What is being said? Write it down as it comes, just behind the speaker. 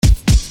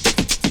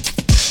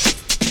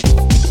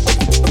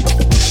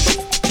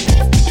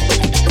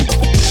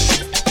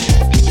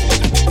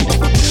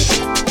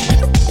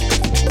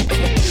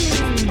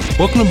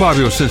Welcome to Bobby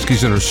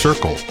Owsinski's Inner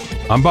Circle.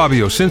 I'm Bobby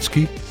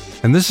Owsinski,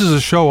 and this is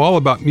a show all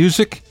about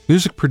music,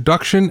 music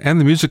production, and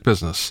the music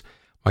business.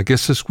 My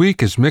guest this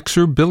week is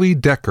mixer Billy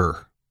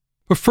Decker.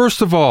 But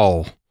first of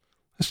all,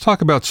 let's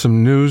talk about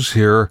some news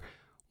here.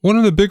 One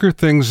of the bigger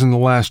things in the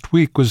last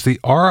week was the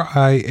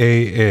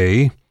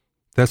RIAA,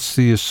 that's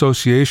the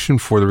Association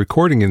for the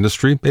Recording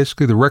Industry,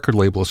 basically the Record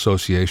Label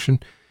Association,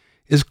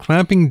 is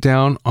clamping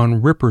down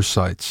on ripper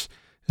sites,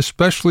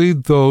 especially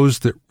those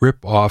that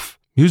rip off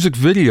music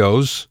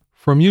videos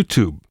from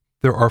YouTube.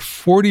 There are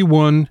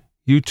 41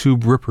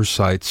 YouTube ripper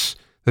sites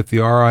that the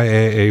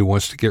RIAA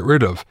wants to get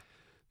rid of.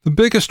 The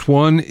biggest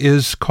one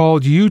is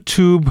called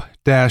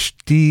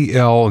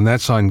YouTube-DL, and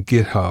that's on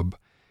GitHub.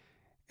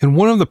 And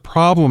one of the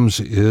problems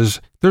is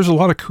there's a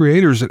lot of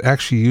creators that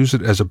actually use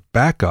it as a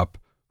backup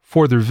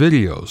for their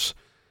videos.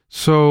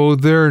 So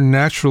they're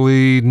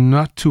naturally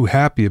not too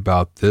happy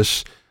about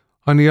this.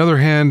 On the other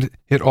hand,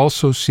 it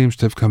also seems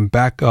to have come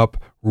back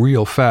up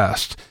real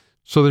fast.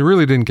 So they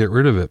really didn't get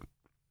rid of it.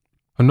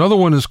 Another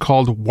one is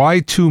called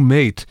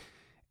Y2Mate,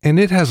 and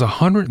it has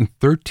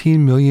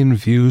 113 million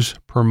views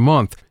per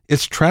month.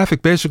 Its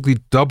traffic basically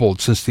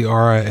doubled since the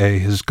RIAA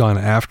has gone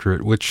after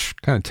it, which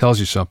kind of tells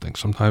you something.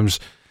 Sometimes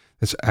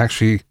it's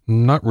actually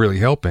not really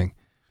helping.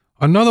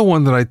 Another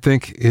one that I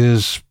think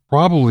is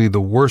probably the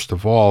worst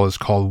of all is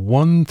called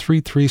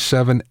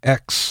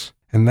 1337X,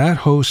 and that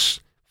hosts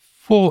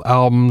full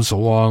albums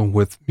along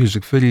with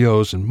music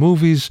videos and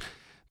movies.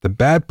 The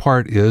bad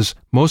part is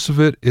most of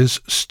it is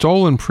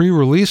stolen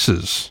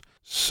pre-releases.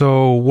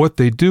 So what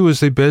they do is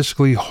they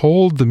basically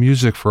hold the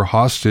music for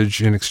hostage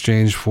in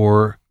exchange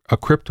for a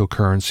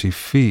cryptocurrency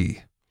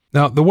fee.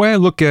 Now, the way I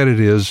look at it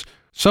is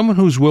someone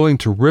who's willing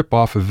to rip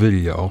off a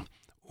video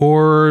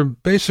or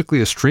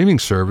basically a streaming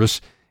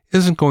service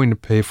isn't going to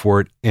pay for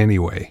it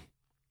anyway.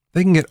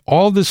 They can get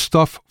all this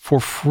stuff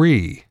for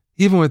free,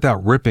 even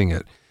without ripping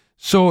it.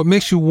 So it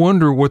makes you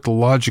wonder what the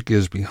logic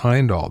is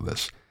behind all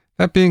this.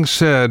 That being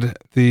said,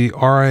 the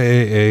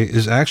RIAA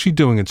is actually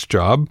doing its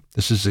job.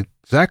 This is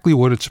exactly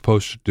what it's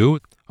supposed to do.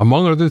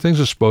 Among other things,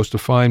 it's supposed to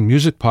find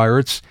music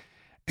pirates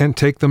and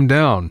take them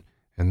down.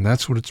 And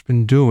that's what it's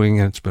been doing,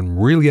 and it's been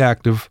really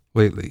active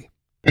lately.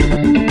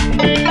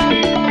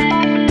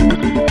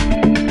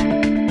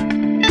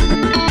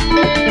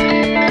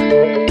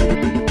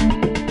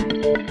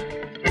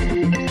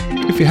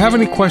 If you have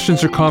any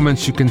questions or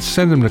comments, you can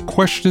send them to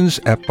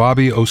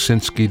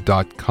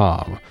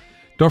questions@bobbyowsinski.com.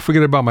 Don't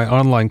forget about my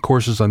online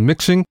courses on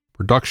mixing,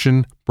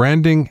 production,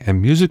 branding,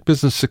 and music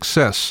business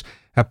success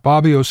at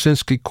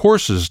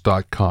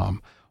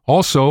bobbyowsinskicourses.com.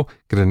 Also,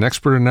 get an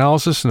expert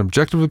analysis and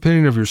objective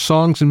opinion of your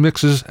songs and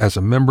mixes as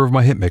a member of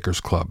my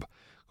Hitmakers Club.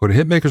 Go to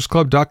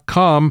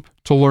hitmakersclub.com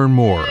to learn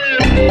more.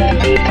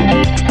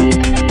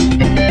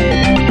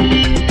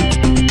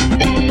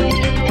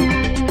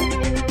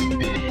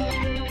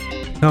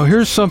 Now,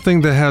 here's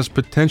something that has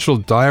potential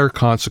dire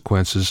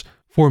consequences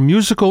for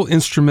musical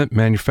instrument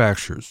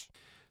manufacturers.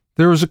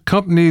 There was a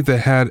company that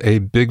had a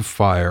big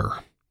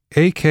fire,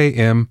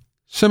 AKM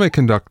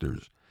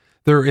Semiconductors.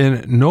 They're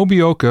in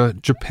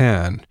Nobeoka,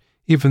 Japan.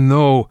 Even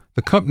though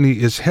the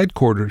company is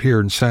headquartered here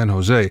in San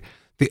Jose,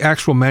 the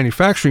actual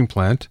manufacturing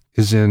plant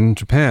is in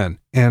Japan.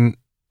 And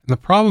the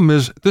problem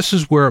is, this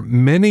is where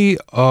many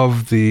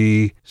of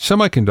the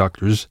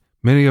semiconductors,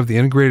 many of the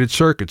integrated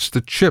circuits,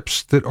 the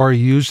chips that are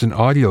used in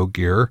audio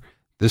gear,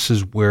 this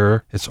is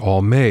where it's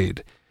all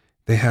made.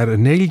 They had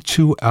an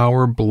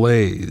 82-hour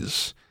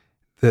blaze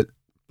that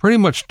pretty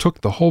much took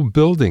the whole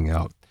building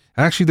out.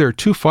 Actually, there were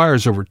 2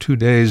 fires over 2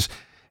 days,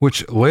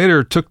 which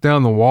later took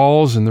down the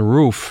walls and the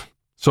roof.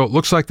 So it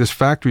looks like this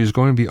factory is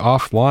going to be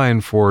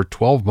offline for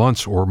 12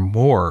 months or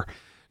more.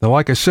 Now,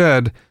 like I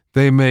said,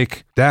 they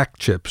make DAC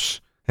chips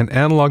and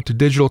analog to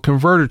digital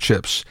converter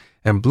chips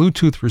and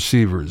Bluetooth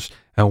receivers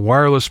and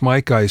wireless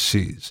mic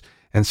ICs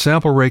and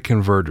sample rate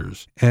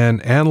converters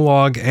and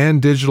analog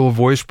and digital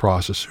voice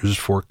processors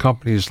for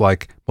companies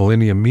like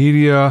Millennium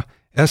Media,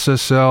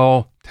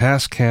 SSL,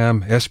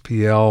 Tascam,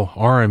 SPL,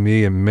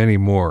 RME, and many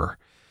more.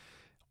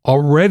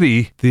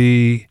 Already,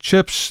 the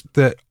chips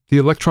that the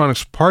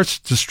electronics parts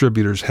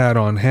distributors had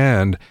on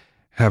hand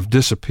have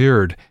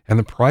disappeared, and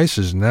the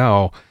prices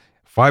now,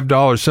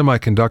 $5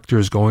 semiconductor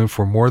is going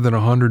for more than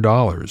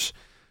 $100.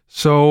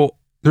 So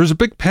there's a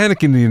big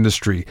panic in the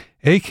industry.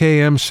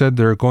 AKM said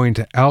they're going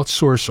to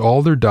outsource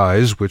all their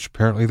dies, which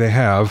apparently they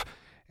have,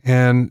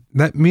 and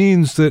that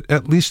means that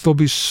at least there'll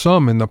be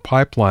some in the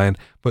pipeline,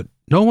 but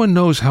no one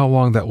knows how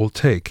long that will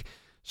take.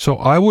 So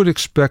I would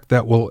expect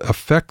that will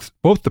affect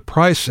both the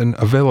price and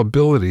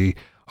availability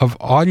of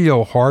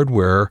audio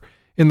hardware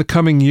in the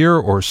coming year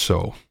or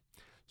so.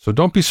 So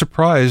don't be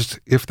surprised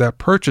if that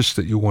purchase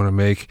that you want to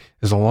make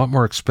is a lot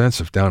more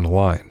expensive down the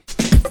line.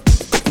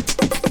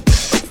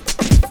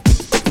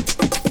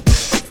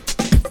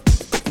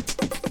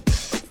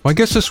 My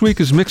guest this week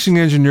is mixing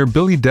engineer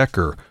Billy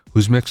Decker,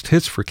 who's mixed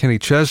hits for Kenny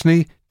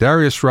Chesney,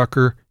 Darius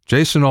Rucker,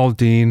 Jason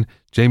Aldean,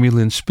 Jamie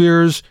Lynn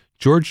Spears,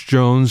 George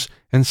Jones,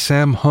 and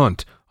Sam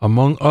Hunt,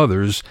 among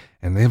others,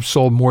 and they have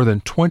sold more than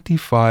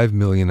 25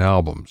 million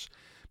albums.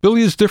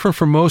 Billy is different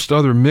from most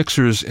other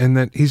mixers in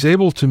that he's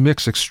able to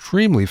mix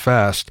extremely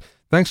fast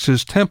thanks to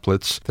his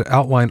templates that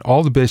outline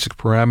all the basic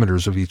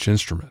parameters of each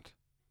instrument.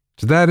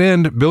 To that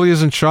end, Billy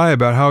isn't shy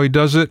about how he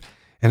does it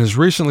and has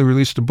recently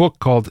released a book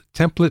called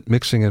Template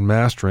Mixing and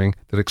Mastering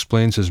that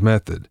explains his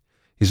method.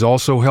 He's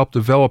also helped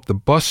develop the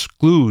Bus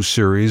Glue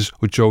series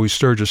with Joey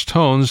Sturgis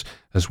Tones,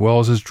 as well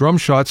as his Drum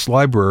Shots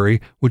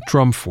library with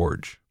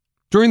Drumforge.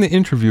 During the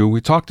interview, we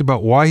talked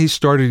about why he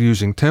started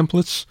using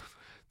templates,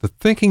 the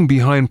thinking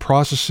behind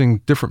processing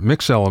different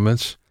mix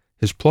elements,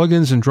 his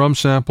plugins and drum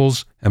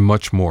samples, and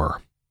much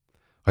more.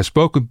 I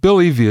spoke with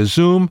Billy via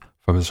Zoom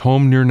from his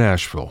home near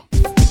Nashville.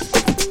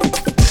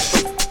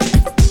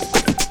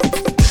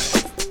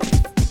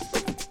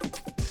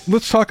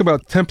 Let's talk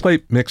about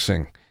template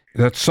mixing.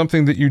 That's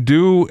something that you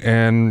do,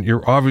 and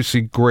you're obviously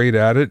great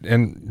at it.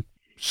 And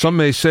some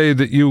may say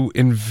that you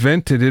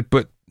invented it,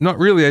 but not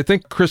really. I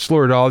think Chris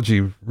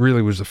Lordology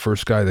really was the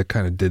first guy that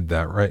kind of did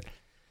that, right?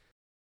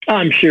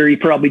 I'm sure he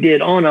probably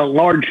did on a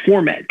large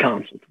format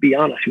console, to be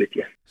honest with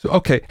you. So,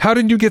 okay, how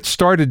did you get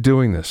started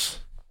doing this?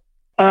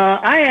 He's I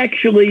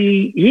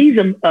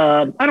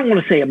don't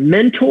want to say a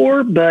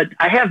mentor, but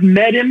I have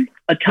met him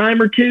a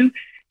time or two,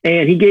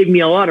 and he gave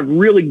me a lot of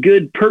really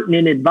good,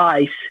 pertinent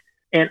advice.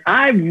 And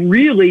I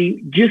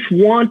really just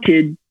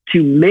wanted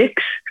to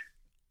mix,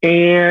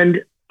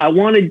 and I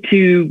wanted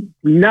to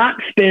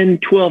not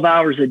spend 12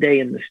 hours a day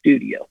in the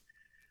studio.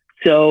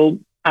 So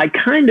I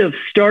kind of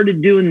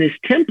started doing this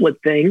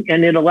template thing,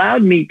 and it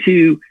allowed me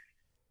to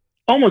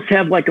almost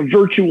have like a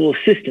virtual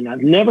assistant.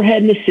 I've never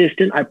had an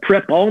assistant. I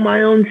prep all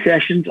my own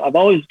sessions. I've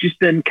always just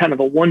been kind of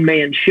a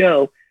one-man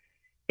show.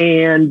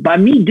 And by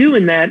me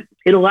doing that,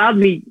 it allowed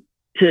me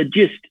to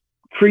just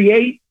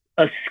create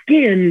a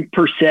skin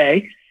per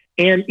se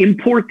and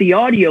import the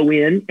audio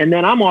in. And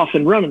then I'm off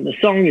and running. The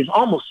song is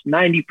almost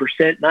 90%,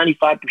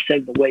 95%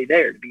 of the way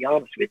there, to be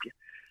honest with you.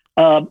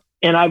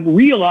 And I've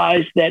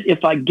realized that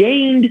if I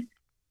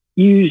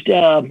used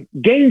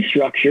gain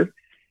structure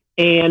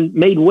and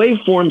made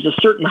waveforms a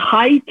certain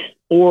height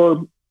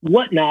or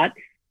whatnot,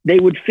 they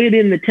would fit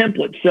in the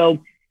template.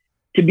 So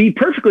to be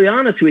perfectly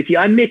honest with you,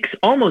 I mix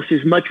almost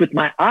as much with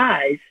my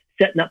eyes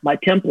setting up my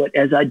template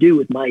as I do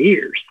with my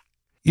ears.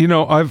 You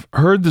know, I've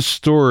heard the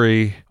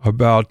story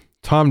about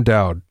Tom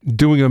Dowd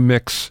doing a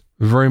mix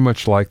very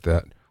much like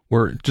that,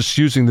 where just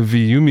using the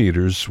VU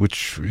meters,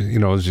 which, you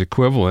know, is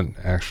equivalent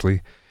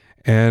actually,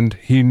 and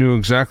he knew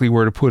exactly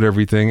where to put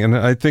everything. And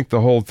I think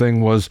the whole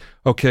thing was,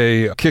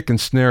 okay, kick and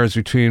snare is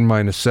between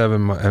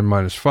 -7 and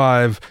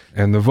 -5,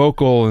 and the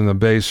vocal and the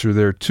bass are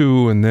there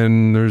too, and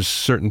then there's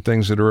certain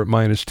things that are at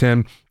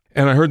 -10.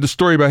 And I heard the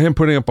story about him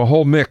putting up a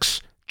whole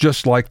mix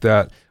just like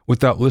that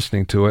without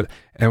listening to it.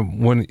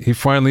 And when he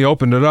finally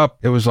opened it up,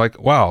 it was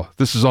like, wow,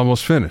 this is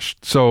almost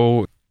finished.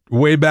 So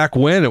way back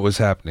when it was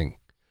happening.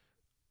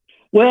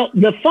 Well,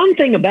 the fun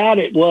thing about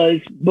it was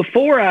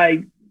before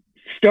I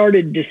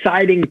started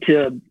deciding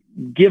to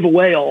give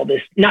away all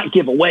this, not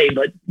give away,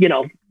 but, you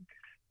know,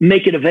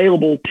 make it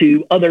available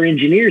to other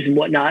engineers and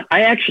whatnot,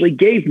 I actually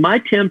gave my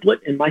template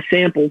and my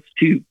samples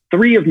to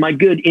 3 of my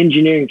good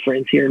engineering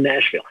friends here in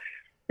Nashville.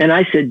 And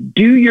I said,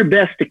 do your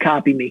best to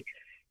copy me.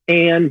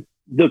 And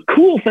the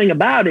cool thing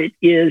about it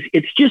is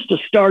it's just a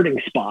starting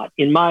spot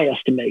in my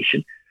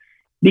estimation,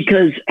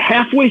 because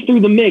halfway through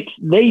the mix,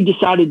 they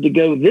decided to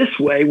go this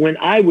way when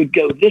I would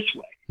go this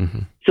way. Mm-hmm.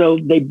 So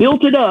they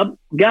built it up,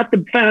 got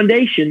the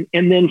foundation,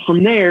 and then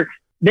from there,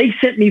 they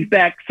sent me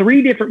back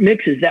 3 different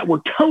mixes that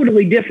were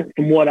totally different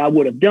from what I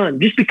would have done,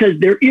 just because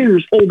their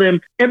ears pull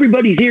them,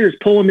 everybody's ears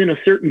pull them in a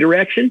certain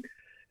direction.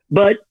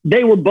 But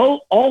they were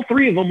both, all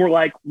 3 of them were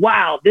like,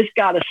 wow, this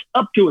got us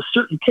up to a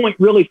certain point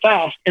really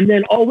fast. And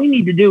then all we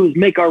need to do is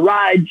make our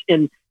rides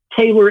and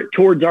tailor it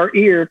towards our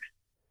ear,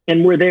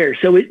 and we're there.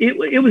 So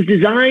it was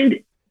designed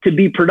to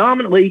be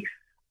predominantly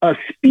a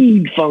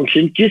speed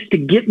function just to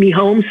get me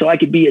home so I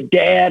could be a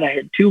dad. I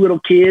had 2 little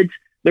kids.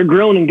 They're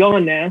grown and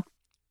gone now.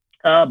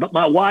 But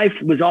my wife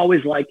was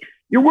always like,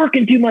 you're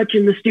working too much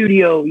in the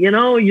studio. You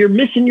know, you're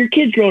missing your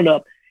kids growing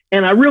up.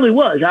 And I really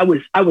was. I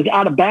was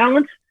out of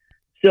balance.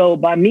 So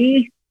by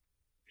me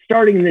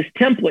starting this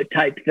template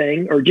type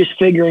thing, or just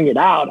figuring it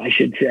out, I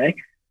should say,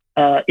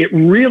 it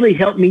really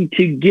helped me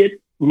to get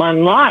my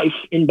life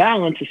in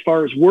balance as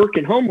far as work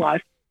and home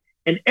life.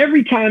 And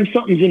every time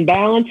something's in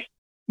balance,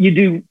 you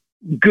do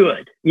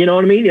good. You know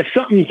what I mean? If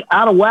something's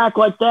out of whack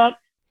like that,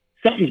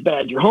 something's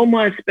bad. Your home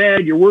life's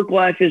bad. Your work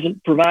life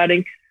isn't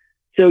providing.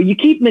 So you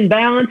keep them in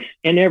balance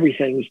and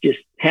everything's just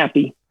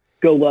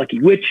happy-go-lucky,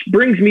 which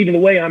brings me to the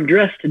way I'm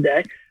dressed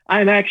today.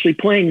 I'm actually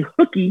playing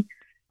hooky.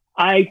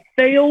 I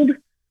failed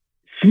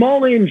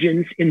small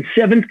engines in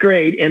 7th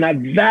grade, and I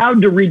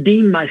vowed to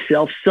redeem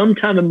myself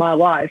sometime in my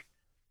life.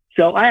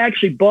 So I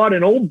actually bought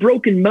an old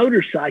broken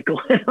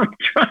motorcycle, and I'm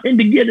trying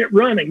to get it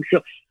running.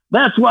 So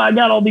that's why I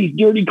got all these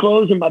dirty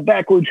clothes and my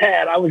backwards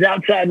hat. I was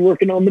outside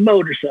working on the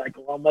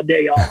motorcycle on my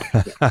day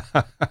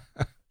off.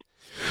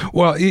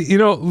 Well, you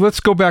know,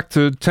 let's go back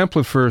to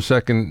template for a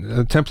second,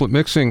 template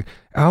mixing.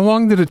 How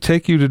long did it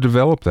take you to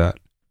develop that?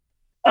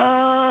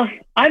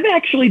 I've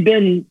actually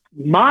been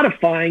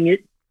modifying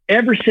it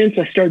ever since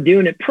I started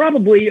doing it,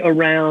 probably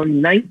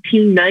around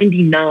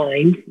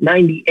 1999,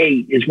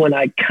 98 is when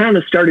I kind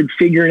of started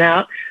figuring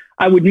out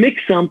I would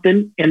mix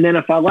something. And then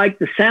if I liked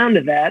the sound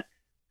of that,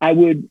 I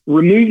would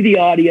remove the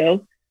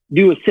audio,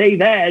 do a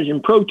save as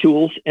in Pro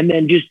Tools, and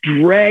then just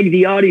drag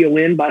the audio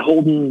in by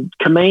holding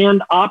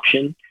Command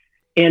Option.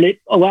 And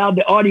it allowed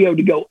the audio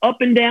to go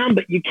up and down,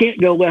 but you can't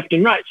go left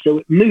and right. So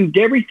it moved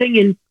everything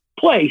in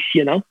place,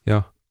 you know?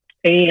 Yeah.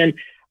 And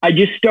I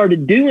just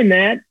started doing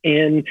that.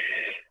 And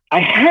I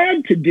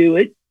had to do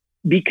it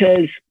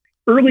because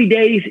early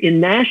days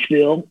in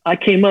Nashville, I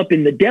came up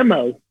in the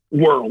demo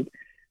world.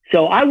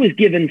 So I was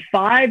given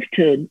 5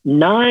 to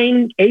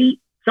 9, 8,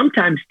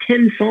 sometimes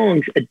 10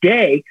 songs a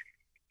day.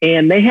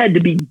 And they had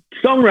to be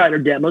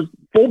songwriter demos,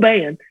 full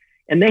band,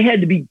 and they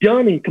had to be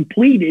done and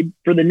completed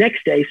for the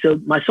next day. So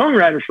my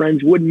songwriter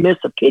friends wouldn't miss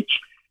a pitch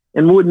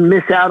and wouldn't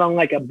miss out on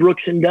like a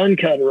Brooks and Dunn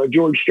cut or a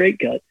George Strait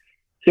cut.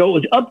 So it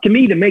was up to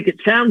me to make it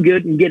sound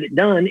good and get it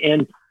done.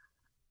 And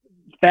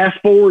fast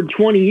forward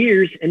 20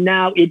 years, and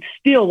now it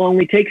still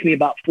only takes me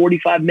about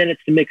 45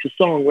 minutes to mix a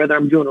song, whether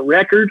I'm doing a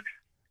record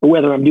or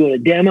whether I'm doing a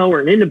demo or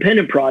an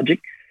independent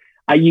project.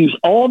 I use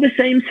all the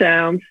same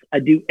sounds. I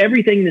do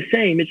everything the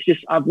same. It's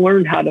just I've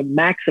learned how to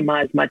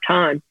maximize my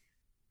time.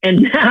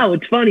 And now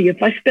it's funny,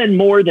 if I spend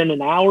more than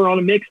an hour on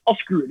a mix, I'll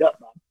screw it up,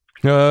 Bob.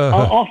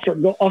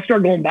 I'll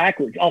start going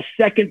backwards. I'll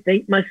second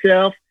think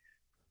myself.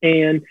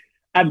 And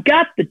I've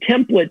got the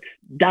templates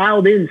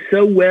dialed in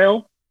so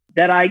well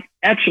that I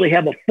actually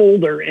have a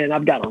folder, and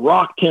I've got a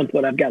rock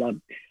template. I've got a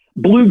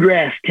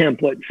bluegrass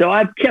template. So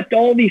I've kept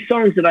all these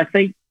songs that I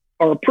think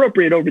are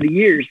appropriate over the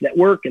years that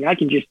work, and I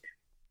can just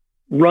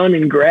run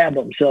and grab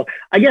them. So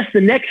I guess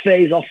the next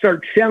phase, I'll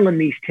start selling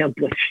these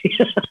templates.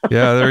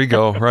 Yeah, there you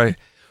go. Right.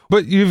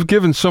 But you've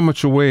given so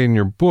much away in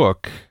your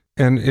book,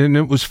 and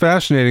it was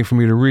fascinating for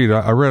me to read.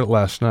 I read it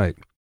last night.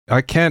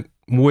 I can't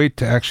wait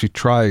to actually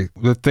try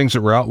the things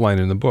that were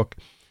outlined in the book.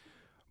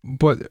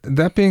 But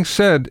that being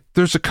said,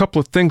 there's a couple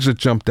of things that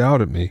jumped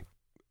out at me.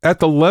 At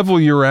the level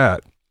you're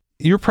at,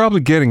 you're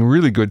probably getting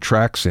really good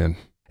tracks in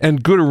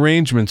and good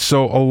arrangements.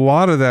 So a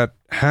lot of that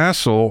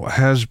hassle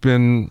has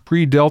been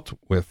pre-dealt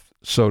with,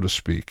 so to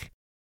speak.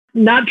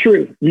 Not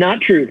true. Not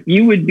true.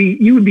 You would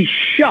be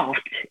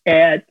shocked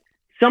at,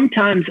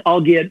 sometimes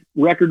I'll get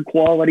record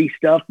quality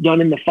stuff done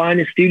in the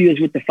finest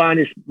studios with the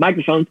finest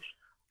microphones.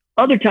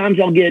 Other times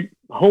I'll get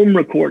home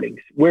recordings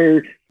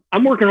where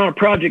I'm working on a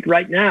project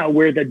right now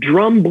where the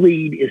drum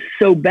bleed is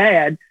so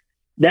bad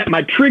that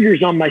my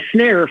triggers on my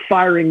snare are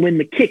firing when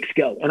the kicks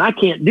go. And I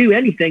can't do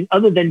anything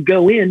other than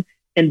go in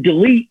and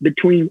delete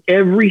between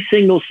every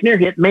single snare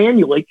hit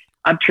manually.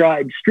 I've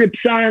tried strip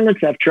silence.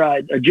 I've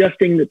tried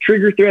adjusting the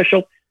trigger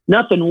threshold.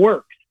 Nothing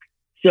works.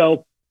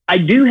 So I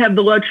do have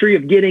the luxury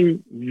of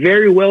getting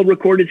very well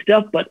recorded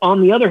stuff. But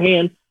on the other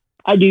hand,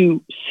 I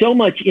do so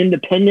much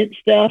independent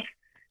stuff,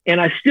 and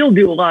I still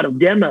do a lot of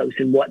demos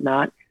and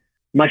whatnot.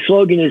 My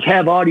slogan is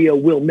have audio,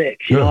 will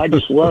mix. You know, I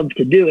just love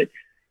to do it.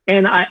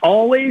 And I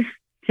always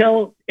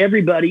tell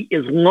everybody,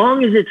 as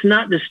long as it's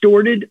not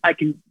distorted, I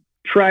can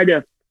try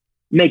to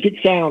make it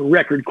sound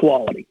record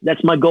quality.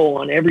 That's my goal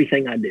on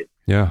everything I do.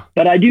 Yeah.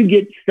 But I do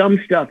get some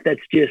stuff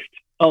that's just,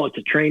 oh, it's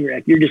a train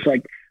wreck. You're just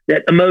like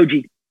that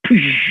emoji,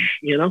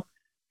 you know,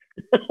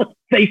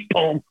 face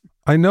palm.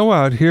 I know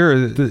out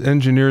here, the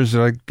engineers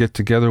that I get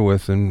together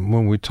with, and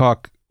when we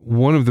talk,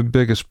 one of the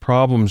biggest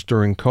problems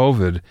during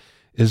COVID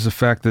is the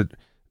fact that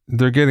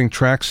they're getting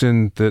tracks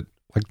in that,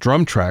 like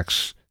drum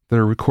tracks, that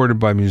are recorded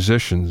by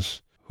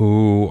musicians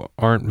who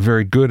aren't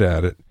very good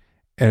at it.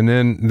 And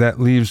then that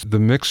leaves the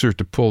mixer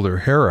to pull their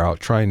hair out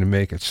trying to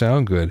make it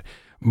sound good.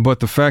 But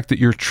the fact that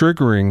you're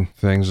triggering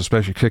things,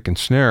 especially kick and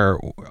snare,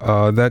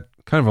 that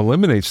kind of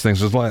eliminates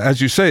things.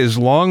 As you say, as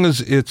long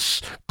as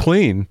it's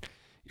clean,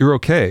 you're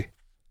okay.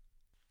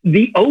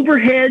 The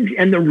overheads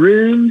and the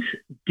rooms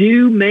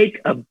do make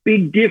a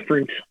big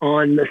difference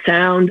on the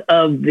sound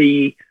of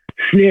the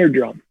snare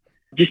drum,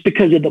 just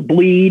because of the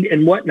bleed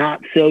and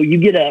whatnot. So you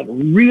get a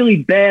really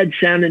bad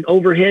sounding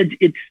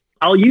overheads.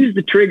 I'll use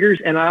the triggers,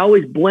 and I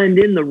always blend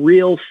in the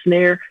real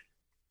snare.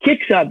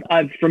 Kicks,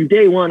 I've from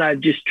day one,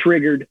 I've just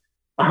triggered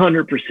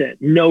 100%,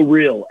 no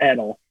reel at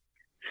all.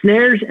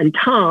 Snares and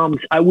toms,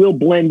 I will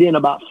blend in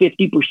about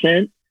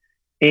 50%.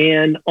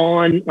 And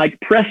on like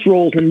press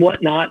rolls and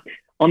whatnot,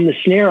 on the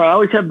snare, I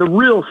always have the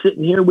reel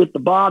sitting here with the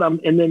bottom,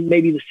 and then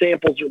maybe the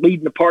samples are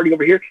leading the party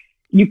over here.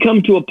 You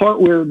come to a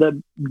part where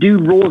the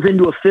dude rolls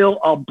into a fill,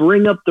 I'll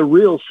bring up the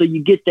reel so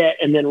you get that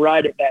and then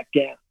ride it back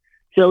down.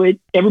 So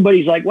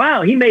everybody's like,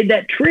 wow, he made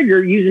that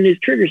trigger using his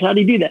triggers. How'd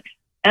he do that?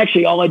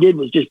 Actually, all I did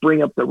was just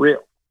bring up the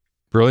reel.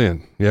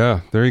 Brilliant.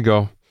 Yeah, there you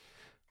go.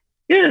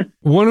 Yeah.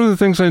 One of the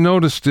things I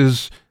noticed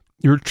is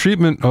your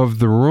treatment of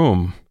the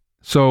room.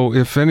 So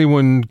if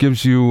anyone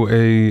gives you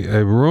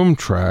a room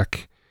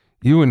track,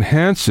 you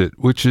enhance it,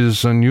 which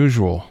is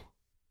unusual.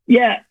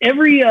 Yeah.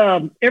 Every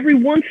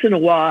once in a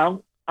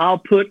while, I'll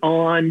put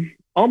on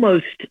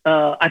almost,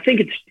 I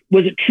think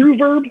was it True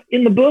Verb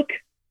in the book?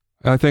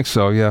 I think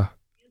so, yeah.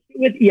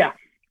 Yeah.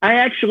 I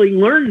actually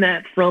learned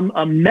that from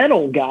a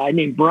metal guy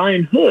named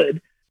Brian Hood.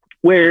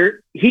 where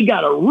he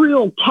got a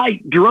real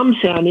tight drum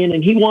sound in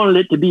and he wanted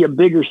it to be a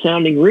bigger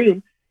sounding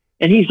room.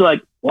 And he's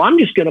like, well, I'm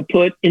just going to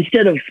put,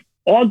 instead of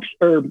aux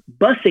or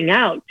bussing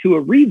out to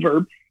a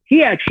reverb,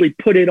 he actually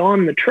put it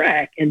on the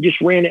track and just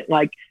ran it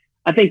like,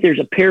 I think there's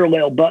a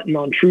parallel button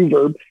on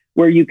TrueVerb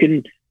where you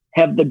can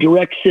have the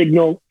direct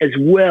signal as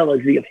well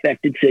as the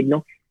affected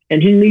signal.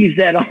 And he leaves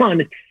that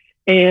on.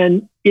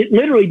 And it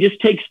literally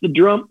just takes the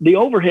drum, the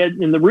overhead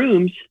in the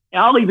rooms.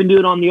 I'll even do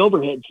it on the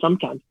overhead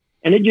sometimes.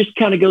 And it just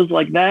kind of goes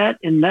like that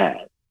and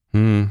that.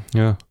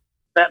 Yeah.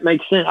 That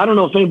makes sense. I don't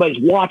know if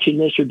anybody's watching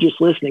this or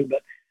just listening,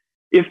 but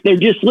if they're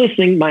just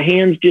listening, my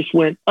hands just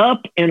went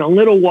up and a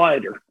little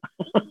wider.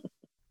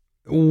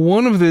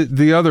 One of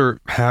the other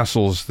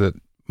hassles that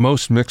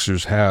most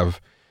mixers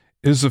have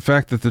is the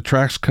fact that the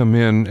tracks come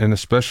in, and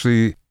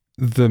especially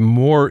the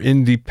more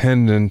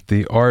independent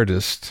the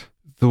artist,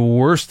 the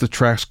worse the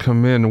tracks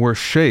come in, worse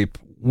shape,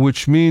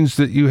 which means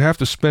that you have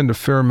to spend a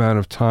fair amount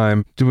of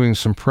time doing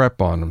some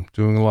prep on them,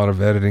 doing a lot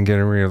of editing,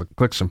 getting rid of the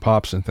clicks and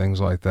pops and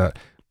things like that,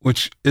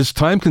 which is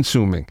time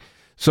consuming.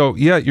 So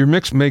yeah, your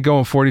mix may go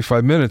in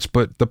 45 minutes,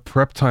 but the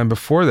prep time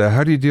before that,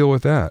 how do you deal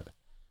with that?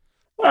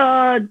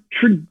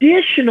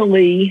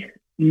 Traditionally,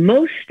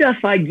 most stuff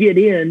I get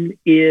in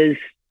is,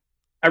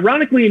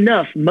 ironically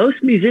enough,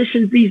 most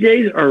musicians these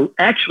days are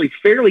actually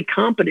fairly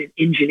competent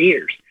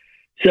engineers.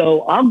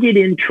 So I'll get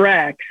in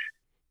tracks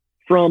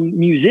from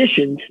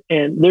musicians,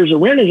 and there's a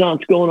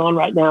renaissance going on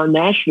right now in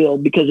Nashville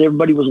because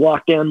everybody was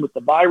locked down with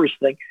the virus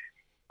thing.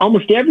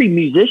 Almost every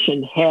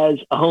musician has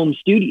a home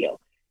studio,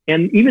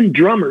 and even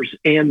drummers,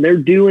 and they're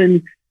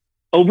doing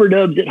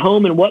overdubs at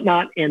home and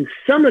whatnot. And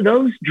some of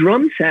those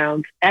drum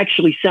sounds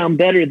actually sound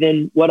better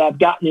than what I've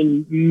gotten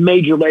in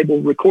major label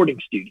recording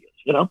studios,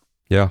 you know?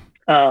 Yeah.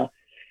 Now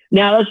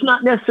that's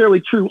not necessarily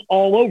true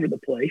all over the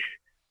place.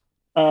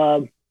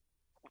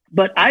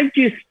 But I've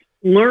just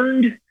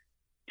learned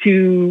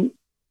to,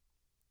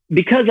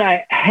 because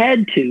I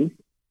had to,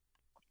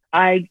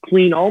 I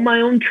clean all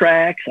my own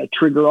tracks. I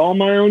trigger all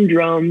my own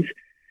drums.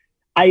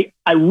 I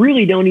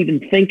really don't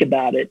even think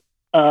about it.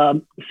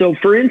 So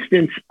for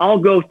instance, I'll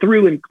go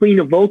through and clean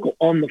a vocal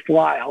on the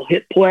fly. I'll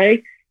hit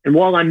play. And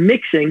while I'm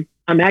mixing,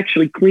 I'm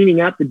actually cleaning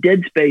out the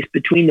dead space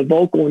between the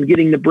vocal and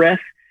getting the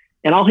breath.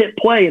 And I'll hit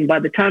play. And by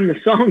the time the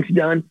song's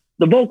done,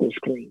 the vocal's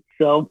clean.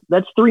 So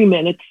that's 3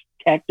 minutes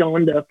tacked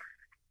on to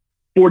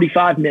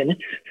 45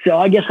 minutes. So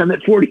I guess I'm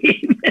at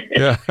 48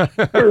 minutes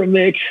for a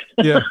mix.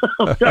 Yeah.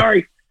 I'm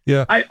sorry.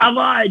 Yeah. I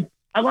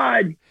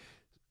lied.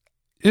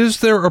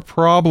 Is there a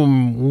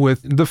problem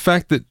with the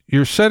fact that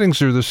your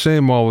settings are the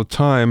same all the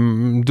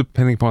time,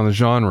 depending upon the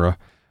genre?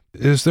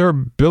 Is there a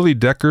Billy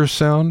Decker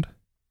sound?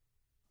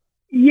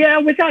 Yeah,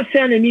 without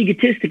sounding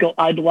egotistical,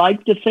 I'd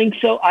like to think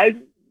so. I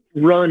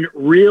run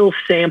real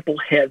sample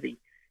heavy.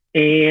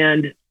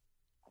 And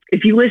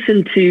if you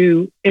listen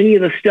to any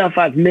of the stuff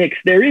I've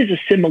mixed, there is a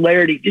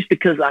similarity just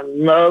because I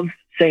love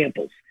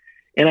samples.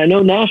 And I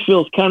know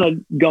Nashville's kind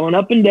of gone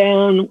up and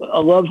down,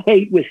 a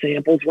love-hate with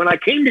samples. When I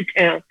came to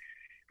town,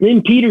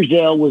 Lynn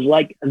Petersdale was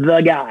like the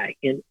guy,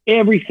 and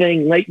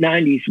everything late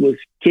 90s was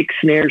kick,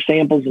 snare,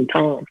 samples, and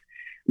toms.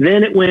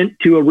 Then it went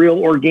to a real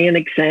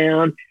organic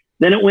sound.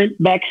 Then it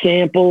went back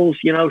samples,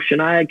 you know,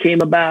 Shania came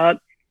about.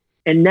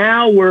 And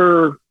now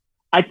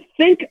I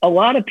think a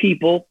lot of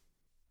people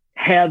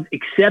have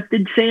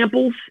accepted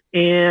samples,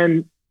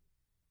 and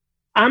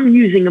I'm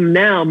using them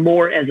now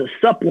more as a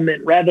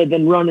supplement rather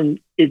than running.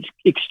 It's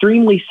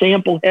extremely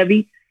sample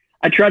heavy.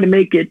 I try to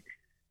make it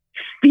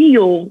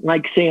feel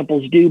like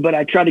samples do, but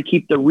I try to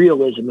keep the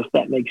realism, if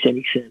that makes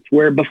any sense.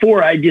 Where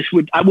before I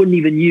wouldn't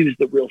even use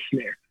the real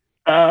snare.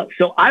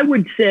 So I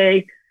would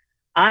say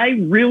I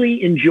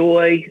really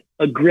enjoy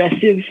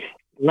aggressive,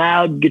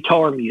 loud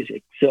guitar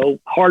music. So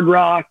hard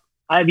rock,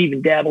 I've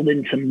even dabbled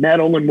in some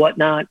metal and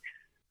whatnot.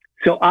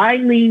 So I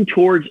lean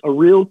towards a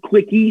real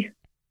clicky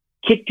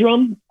kick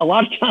drum. A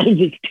lot of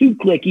times it's too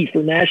clicky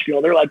for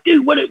Nashville. They're like,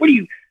 dude, what are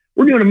you,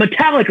 we're doing a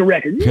Metallica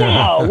record.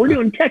 No, we're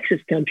doing Texas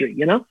country,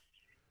 you know?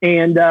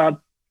 And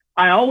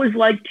I always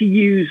like to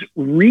use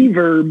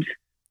reverbs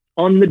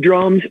on the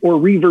drums or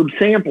reverb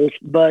samples,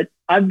 but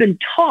I've been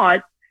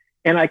taught,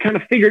 and I kind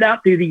of figured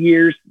out through the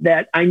years,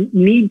 that I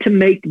need to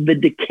make the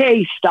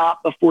decay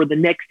stop before the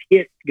next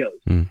hit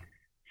goes.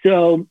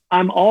 So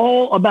I'm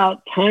all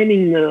about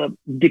timing the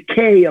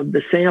decay of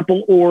the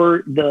sample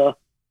or the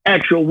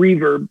actual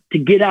reverb to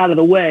get out of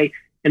the way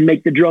and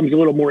make the drums a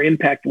little more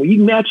impactful. You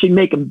can actually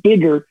make them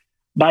bigger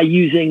by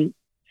using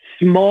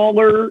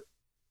smaller,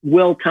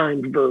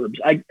 well-timed verbs.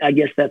 I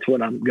guess that's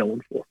what I'm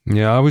going for.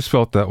 Yeah, I always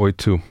felt that way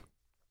too.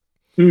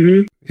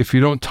 Mm-hmm. If you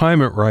don't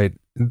time it right,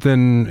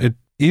 then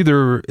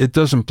it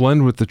doesn't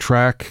blend with the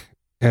track,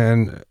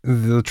 and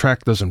the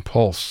track doesn't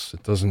pulse.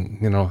 It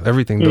doesn't,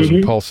 everything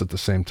doesn't pulse at the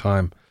same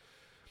time.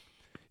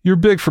 You're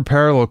big for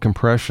parallel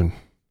compression.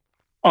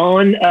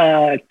 On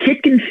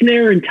kick and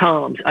snare and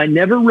toms, I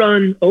never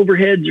run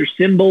overheads or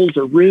cymbals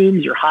or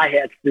rooms or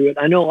hi-hats through it.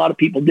 I know a lot of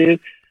people do.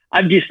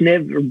 I've just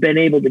never been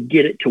able to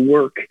get it to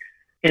work.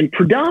 And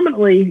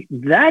predominantly,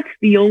 that's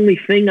the only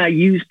thing I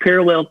use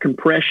parallel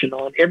compression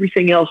on.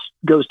 Everything else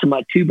goes to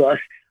my two-bus,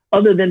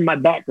 other than my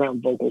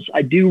background vocals.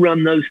 I do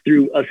run those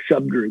through a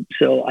subgroup.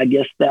 So I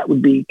guess that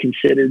would be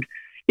considered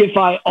if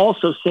I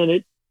also sent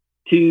it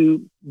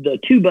to the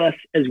two-bus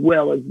as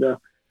well as the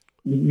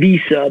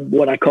V-sub,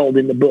 what I called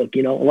in the book.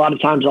 A lot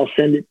of times I'll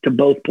send it to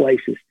both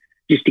places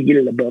just to get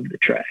it above the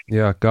track.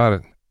 Yeah, got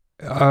it.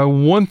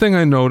 One thing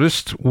I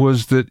noticed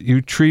was that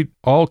you treat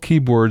all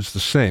keyboards the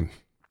same.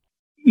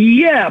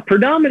 Yeah,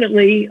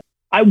 predominantly.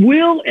 I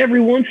will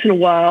every once in a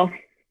while.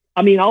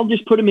 I'll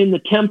just put them in the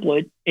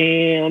template.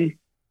 And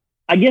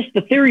I guess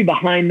the theory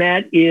behind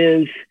that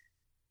is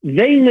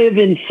they live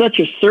in such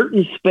a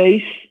certain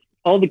space.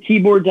 All the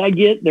keyboards I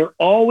get, they're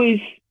always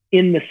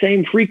in the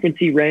same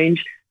frequency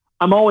range.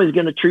 I'm always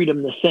going to treat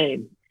them the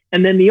same.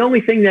 And then the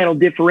only thing that'll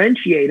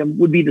differentiate them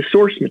would be the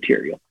source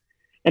material.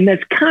 And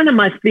that's kind of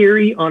my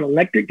theory on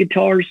electric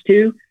guitars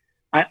too.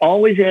 I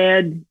always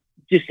add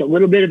just a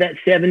little bit of that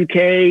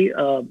 7K,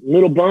 a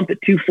little bump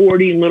at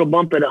 240, a little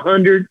bump at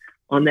 100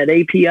 on that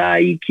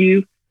API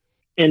EQ.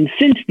 And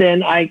since then,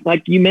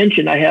 like you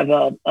mentioned, I have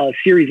a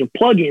series of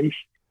plugins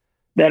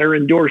that are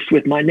endorsed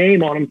with my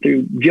name on them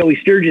through Joey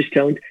Sturgis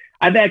Tones.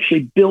 I've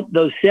actually built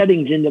those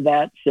settings into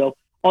that. So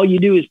all you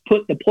do is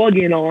put the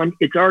plugin on.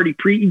 It's already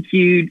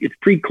pre-EQ'd, it's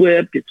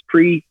pre-clipped, it's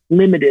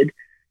pre-limited,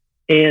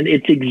 and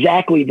it's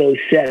exactly those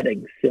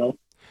settings. So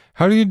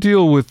how do you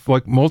deal with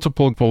like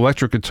multiple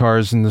electric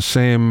guitars in the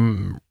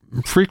same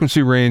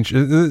frequency range,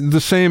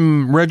 the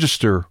same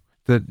register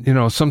that,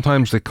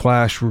 sometimes they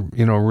clash,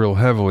 real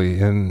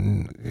heavily.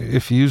 And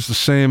if you use the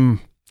same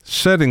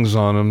settings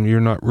on them,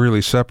 you're not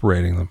really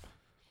separating them.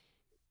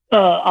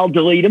 I'll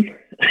delete them.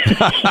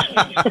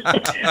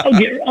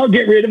 I'll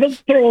get rid of them,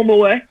 throw them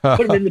away,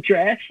 put them in the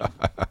trash.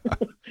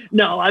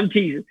 No, I'm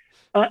teasing.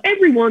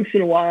 Every once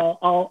in a while,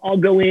 I'll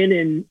go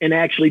in and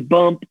actually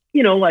bump,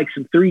 like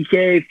some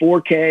 3K,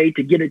 4K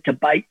to get it to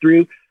bite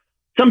through.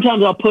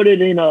 Sometimes I'll put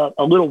it in a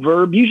little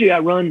verb. Usually I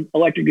run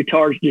electric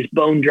guitars just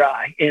bone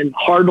dry and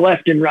hard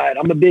left and right.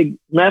 I'm a big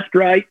left,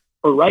 right,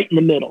 or right in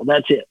the middle.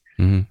 That's it.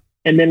 Mm-hmm.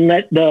 And then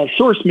let the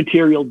source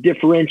material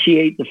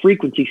differentiate the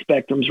frequency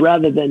spectrums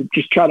rather than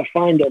just try to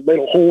find a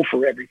little hole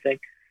for everything.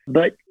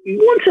 But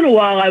once in a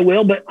while I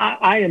will, but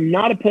I am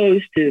not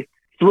opposed to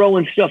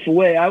throwing stuff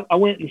away. I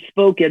went and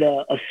spoke at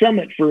a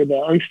summit for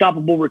the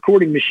Unstoppable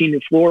Recording Machine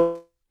in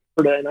Florida,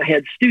 and I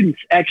had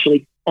students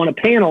actually on a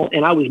panel,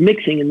 and I was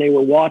mixing, and they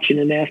were watching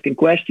and asking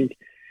questions.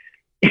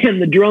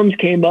 And the drums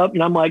came up,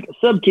 and I'm like,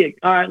 sub kick,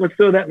 all right, let's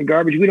throw that in the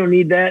garbage. We don't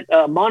need that.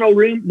 Mono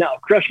room, no.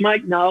 Crush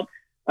mic, no.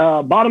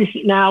 Bottom,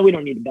 no, we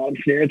don't need the bottom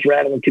snare. It's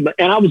rattling too much.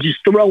 And I was just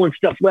throwing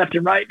stuff left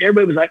and right, and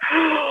everybody was like,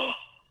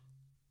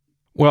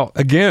 Well,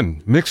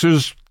 again,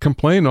 mixers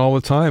complain all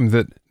the time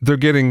that they're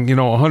getting,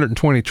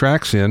 120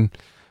 tracks in,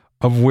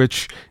 of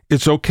which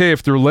it's okay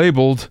if they're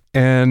labeled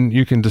and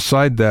you can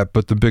decide that.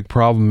 But the big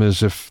problem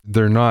is if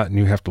they're not, and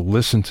you have to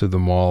listen to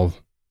them all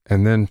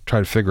and then try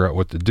to figure out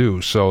what to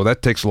do. So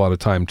that takes a lot of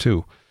time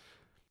too.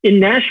 In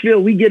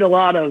Nashville, we get a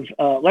lot of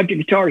electric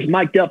guitars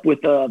mic'd up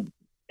with a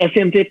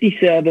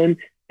SM57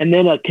 and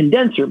then a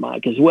condenser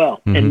mic as well.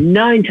 Mm-hmm. And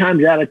 9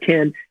 times out of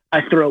 10,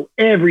 I throw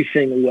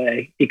everything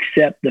away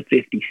except the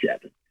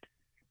 57.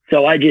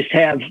 So I just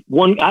have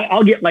one.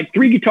 I'll get like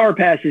 3 guitar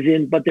passes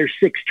in, but there's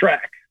 6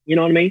 tracks. You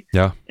know what I mean?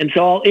 Yeah. And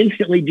so I'll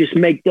instantly just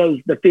make those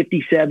the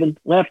 57,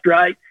 left,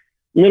 right,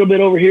 a little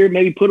bit over here,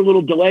 maybe put a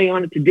little delay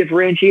on it to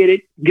differentiate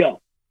it. Go.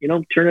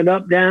 Turn it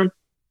up, down,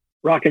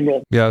 rock and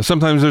roll. Yeah,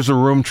 sometimes there's a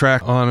room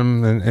track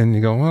on them, and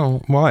you go,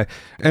 well, why?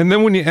 And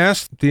then when you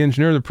ask the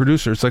engineer, the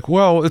producer, it's like,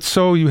 well, it's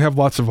so you have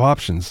lots of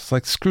options. It's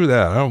like, screw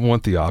that. I don't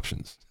want the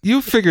options.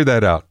 You figure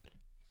that out.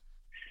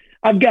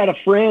 I've got a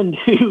friend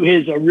who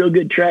is a real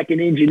good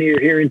tracking engineer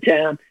here in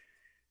town,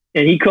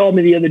 and he called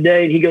me the other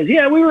day, and he goes,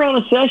 yeah, we were on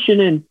a session,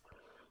 and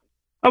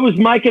I was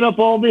micing up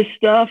all this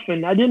stuff,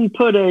 and I didn't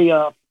put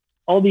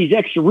all these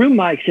extra room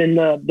mics, and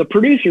the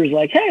producer's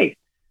like, hey,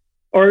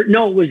 or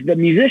no, it was the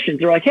musicians.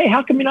 They're like, hey,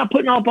 how come you're not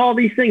putting up all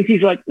these things?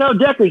 He's like, no,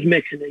 Decker's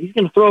mixing it. He's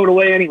going to throw it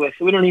away anyway,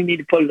 so we don't even need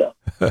to put it up.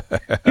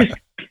 Just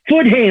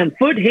foot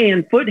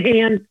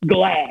hand,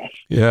 glass.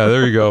 Yeah,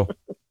 there you go.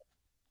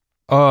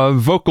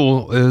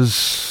 Vocal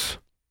is,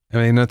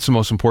 that's the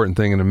most important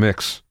thing in a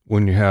mix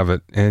when you have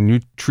it, and you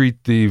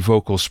treat the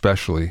vocal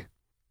specially.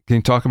 Can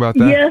you talk about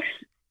that? Yes,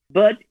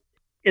 but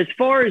as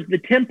far as the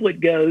template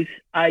goes,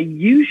 I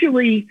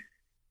usually...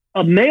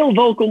 a male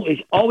vocal is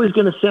always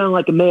going to sound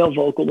like a male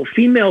vocal. A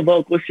female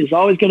vocalist is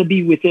always going to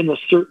be within a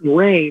certain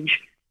range.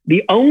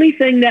 The only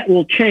thing that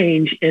will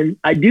change, and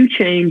I do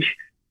change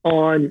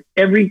on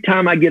every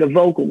time I get a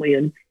vocal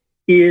in,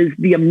 is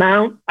the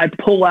amount I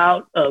pull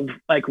out of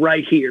like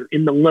right here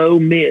in the low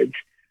mids.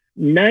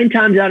 9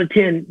 times out of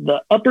 10,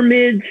 the upper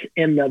mids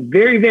and the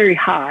very, very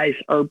highs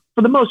are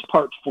for the most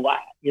part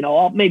flat.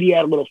 I'll maybe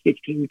add a little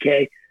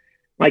 15K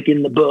like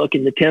in the book,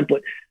 in the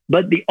template.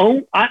 But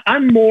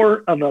I'm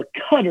more of a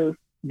cutter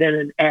than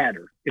an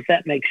adder, if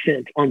that makes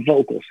sense, on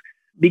vocals,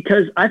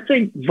 because I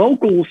think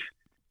vocals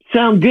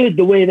sound good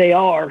the way they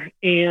are.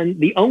 And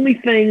the only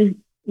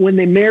thing when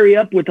they marry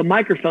up with a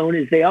microphone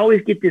is they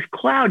always get this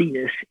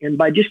cloudiness. And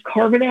by just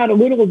carving out a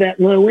little of that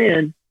low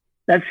end,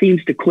 that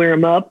seems to clear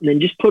them up. And then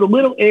just put a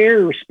little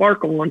air or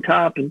sparkle on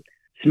top and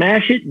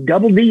smash it,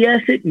 double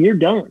DS it, and you're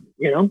done.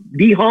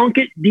 De-honk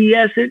it,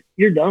 DS it,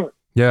 you're done.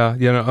 Yeah,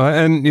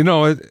 and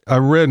I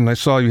read and I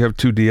saw you have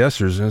 2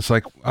 de-essers, and it's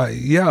like,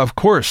 yeah, of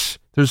course.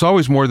 There's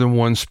always more than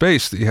one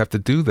space that you have to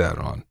do that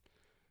on.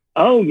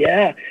 Oh,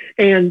 yeah.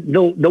 And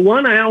the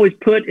one I always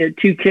put at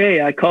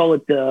 2K, I call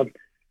it the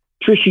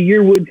Trisha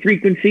Yearwood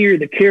frequency or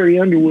the Carrie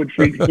Underwood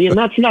frequency. And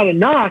that's not a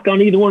knock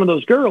on either one of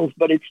those girls,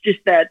 but it's just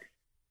that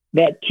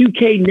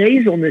 2K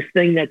nasalness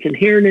thing that's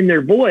inherent in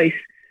their voice.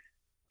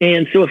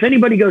 And so if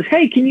anybody goes,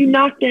 hey, can you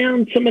knock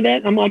down some of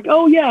that? I'm like,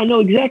 oh, yeah, I know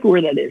exactly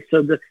where that is.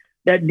 So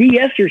that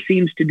de-esser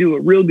seems to do a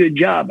real good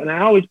job. And I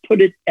always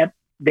put it at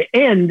the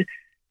end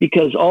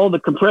because all the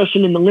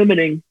compression and the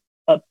limiting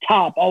up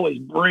top always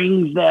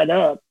brings that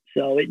up.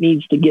 So it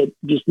needs to get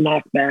just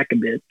knocked back a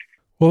bit.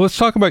 Well, let's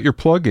talk about your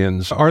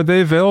plugins. Are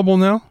they available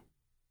now?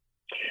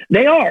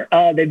 They are.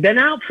 They've been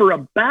out for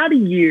about a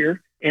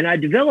year, and I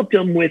developed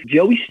them with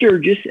Joey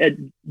Sturgis at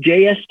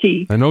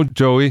JST. I know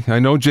Joey. I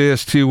know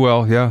JST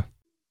well, yeah.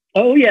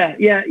 Oh, yeah,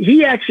 yeah.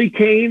 He actually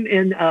came,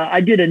 and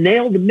I did a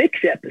Nail the Mix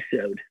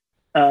episode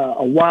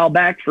a while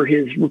back for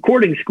his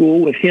recording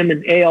school with him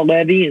and A.L.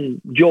 Levy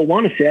and Joel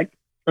Wanasek,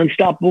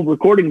 Unstoppable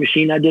Recording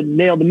Machine. I did a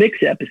Nail the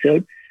Mix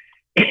episode,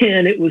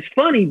 and it was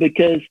funny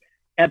because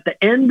at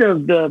the end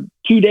of the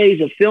 2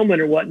 days of filming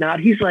or whatnot,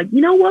 he's like,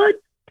 you know what?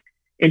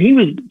 And he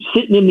was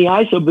sitting in the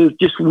ISO booth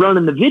just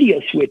running the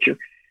video switcher.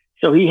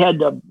 So he had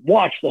to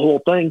watch the whole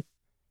thing.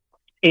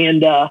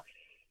 And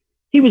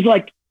he was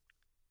like,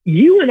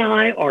 you and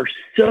I are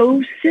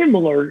so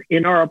similar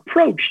in our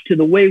approach to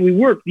the way we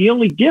work. The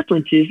only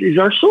difference is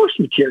our source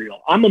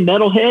material. I'm a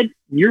metalhead.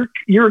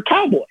 You're a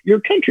cowboy. You're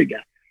a country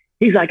guy.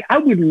 He's like, I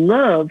would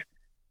love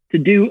to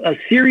do a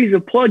series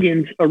of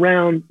plugins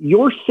around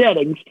your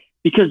settings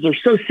because they're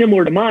so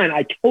similar to mine.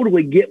 I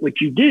totally get what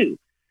you do.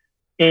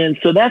 And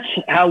so that's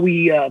how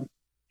we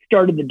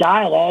started the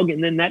dialogue.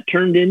 And then that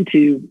turned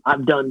into,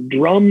 I've done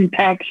drum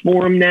packs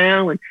for him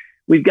now. And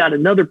we've got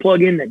another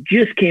plugin that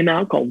just came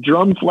out called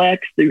Drumflex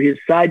through his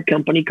side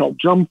company called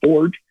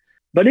Drumforge.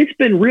 But it's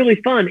been really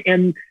fun.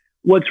 And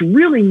what's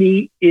really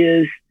neat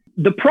is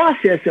the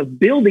process of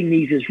building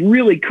these is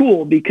really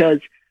cool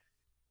because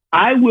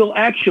I will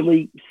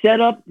actually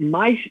set up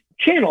my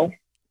channel,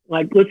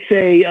 like let's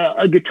say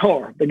the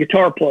guitar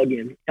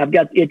plugin.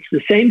 It's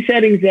the same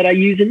settings that I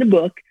use in the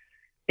book.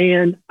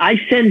 And I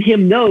send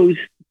him those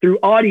through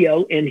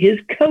audio, and his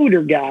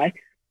coder guy,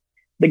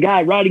 the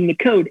guy writing the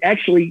code,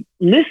 actually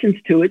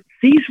listens to it,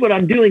 sees what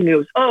I'm doing, and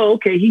goes, oh,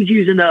 okay, he's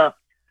using an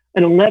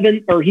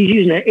 11, or he's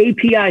using an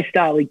API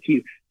style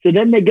EQ. So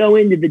then they go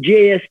into the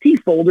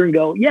JST folder and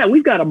go, yeah,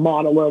 we've got a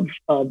model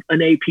of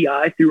an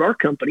API through our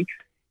company.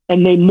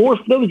 And they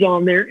morph those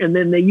on there, and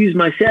then they use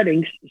my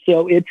settings.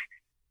 So it's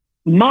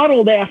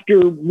modeled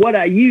after what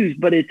I use,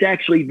 but it's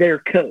actually their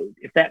code,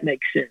 if that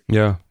makes sense.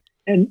 Yeah.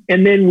 And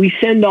then we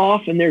send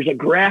off, and there's a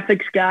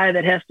graphics guy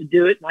that has to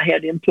do it, and I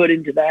had input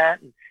into that.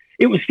 And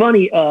it was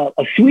funny. A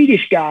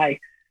Swedish guy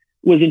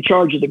was in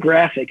charge of the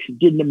graphics and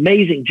did an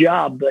amazing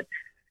job, but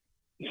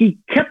he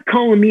kept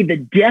calling me the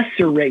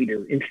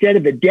Deserator instead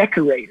of the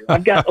Decorator.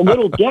 I've got a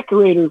little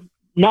decorator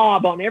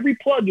knob on every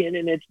plugin,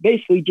 and it's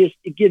basically just,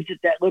 it gives it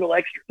that little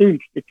extra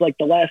oomph. It's like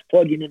the last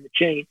plugin in the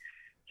chain.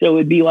 So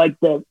it'd be like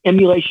the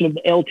emulation of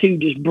the L2,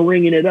 just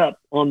bringing it up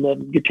on the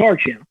guitar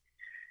channel.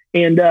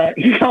 And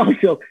he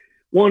also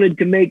wanted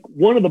to make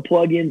one of the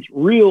plugins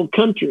real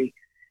country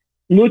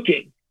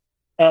looking,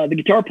 the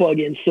guitar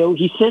plugin. So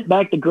he sent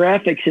back the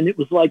graphics, and it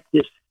was like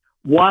this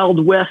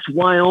Wild West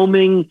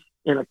Wyoming,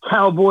 and a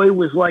cowboy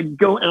was like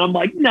going, and I'm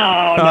like,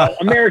 no,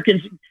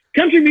 Americans,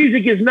 country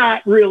music is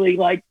not really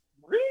like,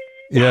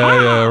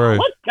 yeah, right.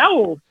 Let's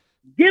go,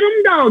 get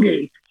them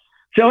doggy.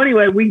 So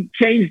anyway, we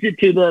changed it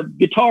to the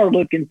guitar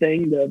looking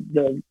thing,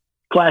 the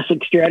classic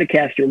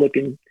Stratocaster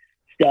looking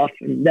stuff,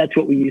 and that's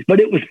what we used.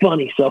 But it was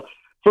funny. So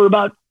for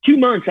about 2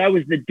 months, I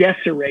was the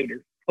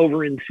Deserator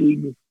over in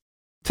Sweden.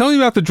 Tell me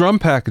about the drum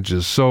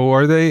packages. So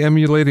are they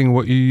emulating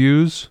what you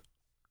use?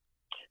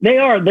 They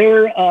are.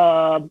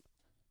 They're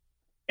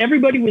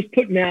everybody was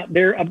putting out,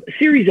 they're a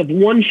series of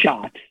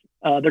one-shots.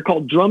 They're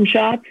called drum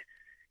shots.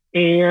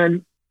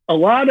 And a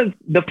lot of,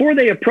 before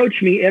they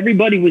approached me,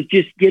 everybody was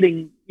just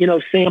getting,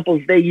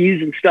 samples they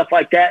use and stuff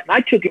like that. And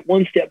I took it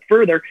one step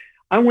further.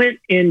 I went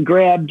and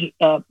grabbed,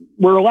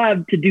 we're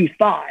allowed to do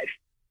five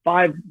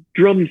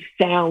drum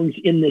sounds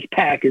in this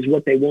pack is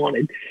what they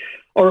wanted.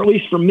 Or at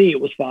least for me, it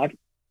was 5.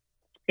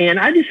 And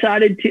I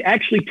decided to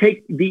actually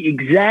take the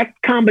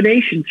exact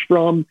combinations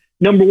from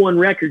 #1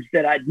 records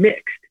that I'd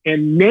mixed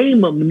and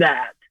name them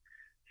that.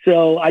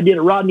 So I did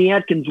a Rodney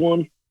Atkins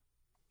one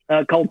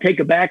called Take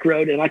a Back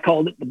Road, and I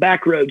called it the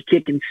Back Road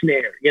Kick and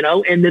Snare,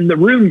 and then the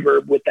room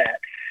verb with that.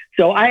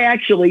 So I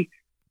actually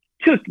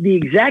took the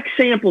exact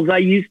samples I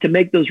used to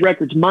make those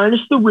records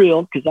minus the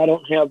reel, because I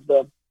don't have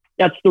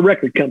that's the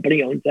record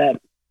company owns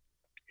that.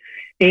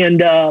 And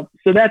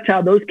so that's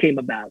how those came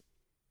about.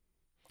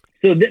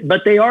 So,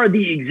 but they are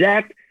the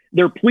exact,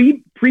 they're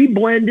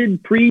pre-blended,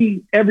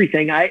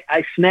 everything.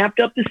 I snapped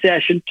up the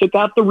session, took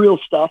out the real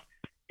stuff,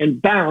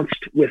 and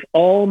bounced with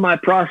all my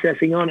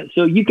processing on it.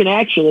 So you can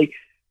actually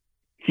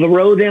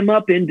throw them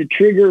up into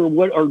Trigger or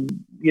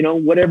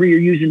whatever you're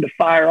using to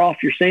fire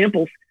off your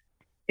samples,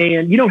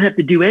 and you don't have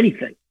to do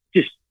anything.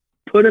 Just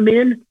put them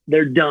in,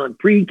 they're done.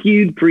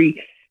 Pre-EQ'd,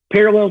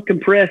 parallel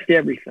compressed,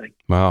 everything.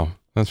 Wow,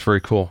 that's very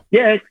cool.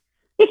 Yeah,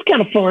 it's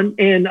kind of fun,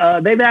 and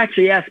they've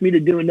actually asked me to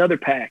do another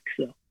pack.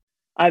 So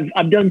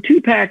I've done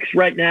 2 packs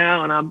right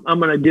now, and I'm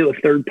going to do a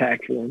 3rd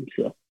pack for them.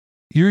 So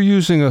you're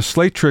using a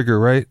slate trigger,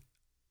 right?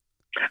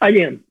 I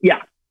am,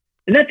 yeah,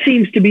 and that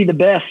seems to be the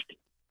best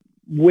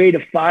way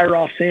to fire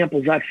off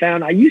samples I've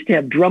found. I used to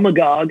have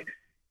Drumagog,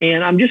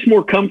 and I'm just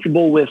more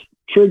comfortable with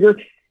Trigger.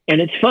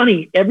 And it's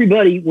funny,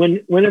 everybody,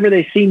 whenever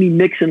they see me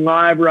mixing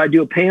live or I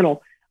do a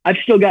panel, I've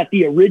still got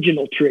the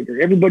original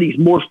Trigger. Everybody's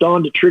morphed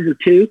on to Trigger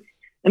 2,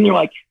 and they're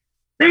like,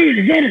 man,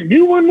 is that a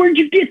new one? Where'd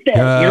you get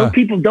that?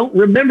 People don't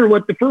remember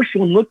what the first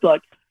one looked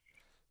like.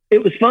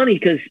 It was funny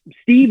because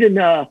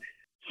Steven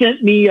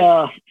sent me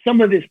some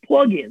of his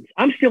plugins.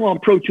 I'm still on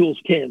Pro Tools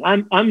 10.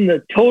 I'm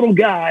the total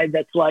guy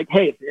that's like,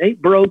 hey, if it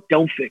ain't broke,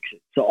 don't fix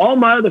it. So all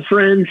my other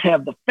friends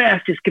have the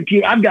fastest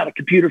computer. I've got a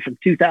computer from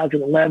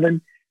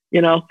 2011.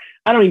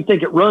 I don't even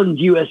think it runs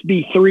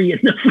USB 3 in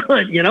the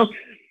front.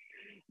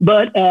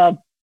 But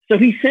so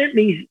he sent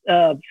me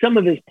some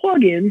of his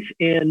plugins,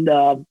 and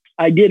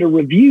I did a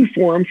review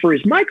for him for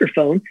his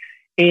microphone,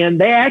 and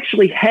they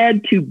actually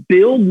had to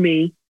build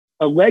me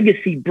a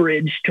legacy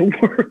bridge to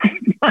work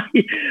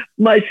with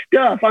my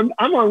stuff. I'm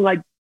on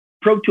like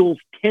Pro Tools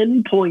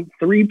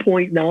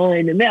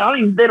 10.3.9, and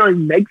they don't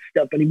even make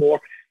stuff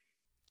anymore.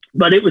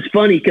 But it was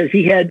funny because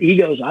he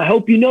goes, I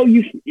hope you know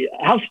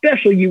how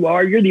special you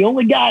are. You're the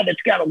only guy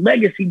that's got a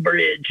legacy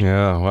bridge.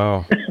 Yeah,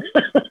 wow.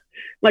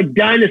 Like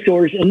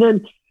dinosaurs. And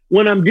then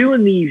when I'm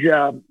doing these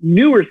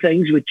newer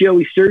things with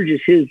Joey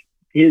Sturgis, his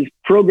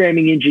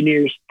programming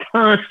engineers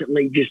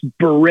constantly just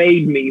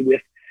berate me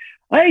with,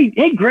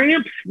 Hey,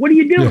 Gramps, what are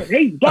you doing?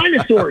 Hey,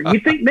 Dinosaur, you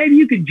think maybe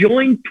you could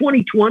join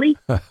 2020?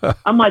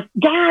 I'm like,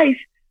 guys,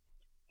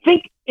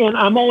 and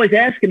I'm always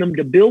asking them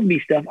to build me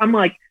stuff. I'm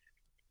like,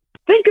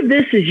 think of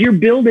this as you're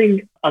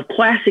building a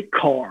classic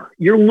car.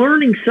 You're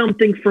learning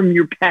something from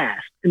your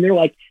past. And they're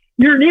like,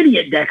 you're an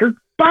idiot, Decker.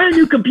 Buy a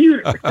new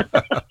computer.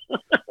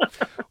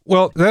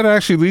 Well, that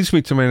actually leads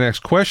me to my next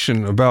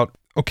question about,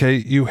 okay,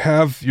 you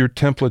have your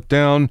template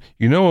down,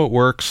 you know it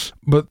works,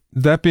 but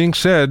that being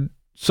said,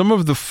 some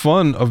of the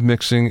fun of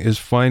mixing is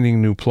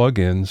finding new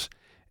plugins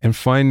and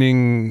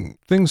finding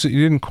things that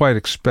you didn't quite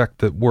expect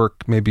that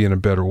work maybe in a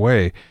better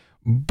way.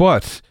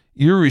 But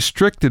you're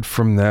restricted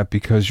from that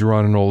because you're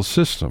on an old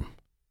system.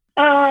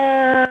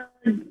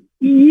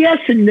 Yes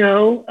and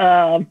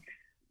no.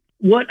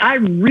 What I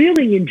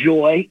really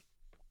enjoy,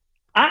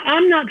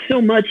 I'm not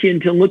so much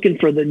into looking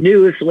for the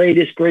newest,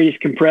 latest, greatest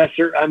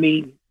compressor. I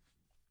mean,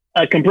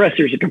 a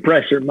compressor is a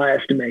compressor in my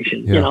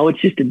estimation. Yeah. It's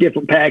just a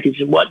different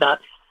package and whatnot.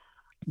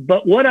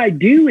 But what I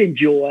do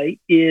enjoy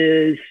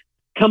is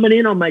coming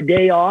in on my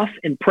day off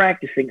and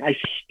practicing. I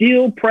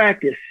still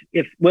practice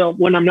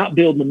when I'm not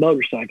building a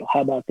motorcycle.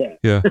 How about that?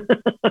 Yeah.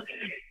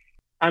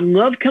 I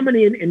love coming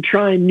in and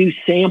trying new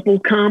sample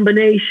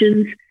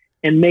combinations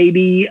and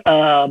maybe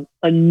a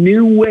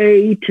new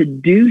way to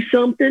do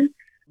something.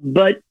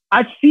 But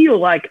I feel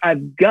like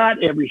I've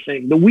got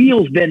everything. The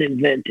wheel's been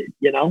invented,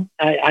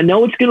 I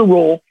know it's going to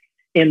roll.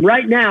 And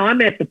right now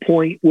I'm at the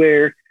point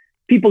where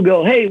people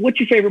go, hey, what's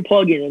your favorite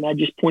plugin? And I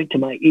just point to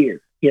my ear,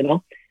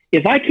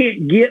 If I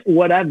can't get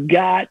what I've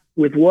got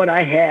with what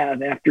I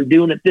have after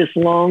doing it this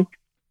long,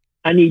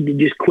 I need to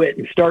just quit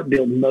and start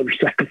building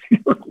motorcycles.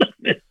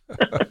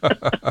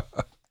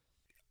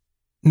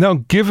 Now,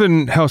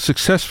 given how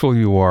successful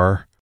you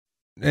are,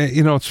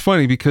 it's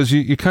funny because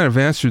you kind of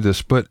answered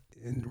this, but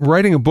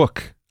writing a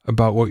book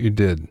about what you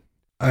did,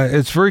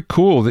 it's very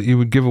cool that you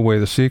would give away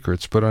the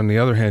secrets, but on the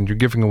other hand, you're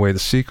giving away the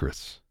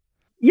secrets.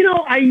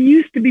 I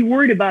used to be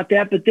worried about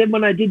that, but then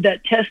when I did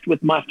that test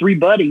with my 3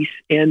 buddies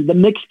and the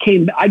mix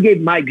I gave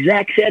my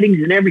exact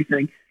settings and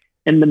everything,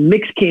 and the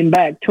mix came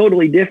back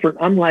totally different.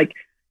 I'm like,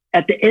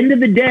 at the end of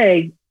the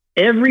day,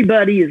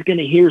 everybody is going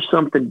to hear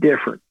something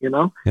different,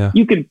 Yeah.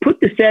 You can put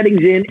the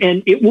settings in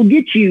and it will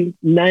get you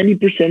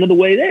 90% of the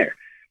way there.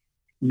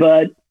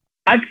 But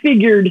I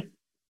figured,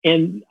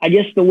 and I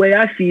guess the way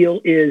I feel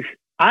is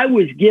I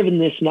was given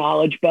this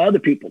knowledge by other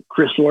people.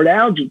 Chris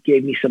Lord-Alge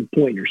gave me some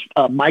pointers.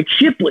 Mike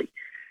Shipley,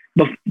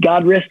 but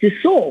God rest his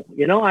soul.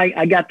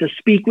 I got to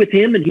speak with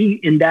him and he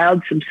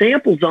endowed some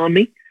samples on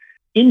me.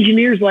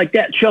 Engineers like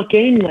that, Chuck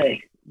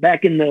Ainlay,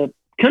 back in the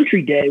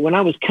country day when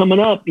I was coming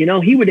up,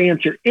 he would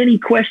answer any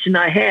question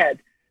I had.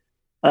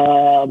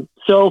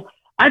 So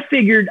I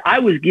figured I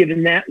was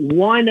given that.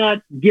 Why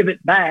not give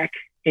it back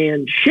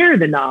and share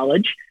the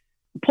knowledge?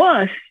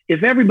 Plus,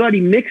 if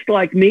everybody mixed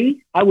like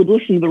me, I would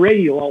listen to the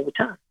radio all the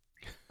time.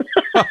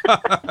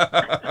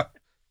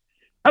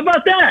 How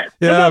about that?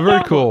 Yeah,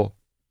 very cool.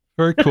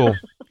 Very cool.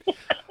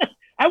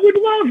 I would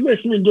love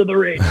listening to the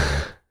radio.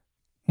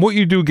 What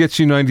you do gets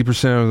you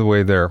 90% of the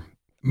way there.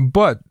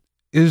 But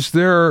is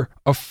there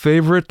a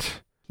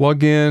favorite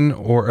plugin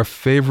or a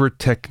favorite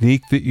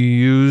technique that you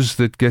use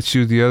that gets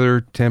you the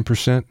other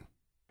 10%?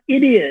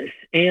 It is.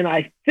 And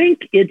I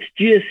think it's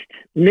just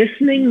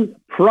listening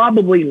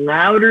probably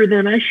louder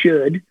than I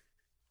should.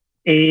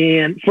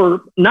 And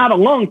for not a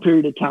long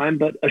period of time,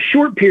 but a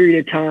short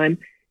period of time,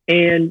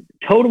 and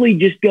totally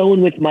just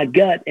going with my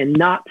gut and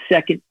not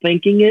second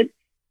thinking it.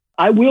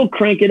 I will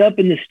crank it up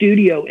in the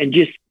studio and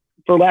just,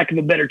 for lack of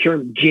a better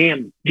term,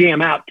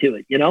 jam out to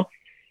it, you know?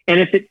 And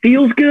if it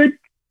feels good,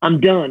 I'm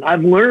done.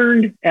 I've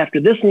learned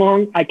after this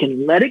long, I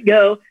can let it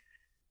go,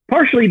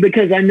 partially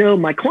because I know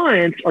my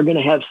clients are going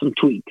to have some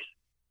tweaks.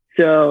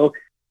 So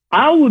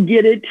I will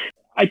get it.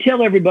 I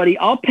tell everybody,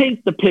 I'll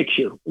paint the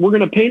picture. We're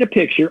going to paint a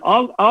picture.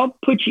 I'll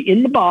put you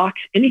in the box.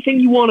 Anything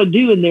you want to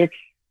do in there,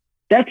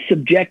 that's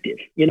subjective.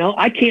 You know,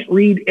 I can't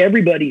read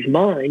everybody's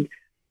mind.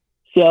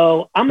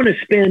 So I'm going to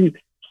spend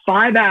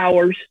 5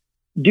 hours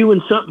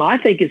doing something I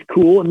think is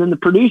cool. And then the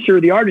producer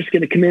or the artist is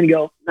going to come in and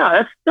go,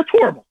 no, that's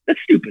horrible. That's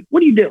stupid.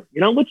 What are you doing?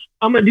 You know,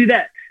 I'm going to do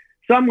that.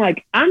 So I'm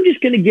like, I'm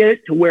just going to get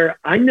it to where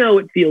I know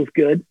it feels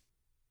good.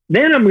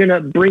 Then I'm going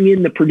to bring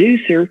in the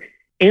producer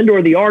and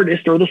or the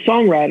artist or the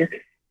songwriter.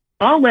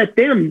 I'll let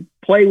them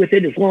play with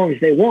it as long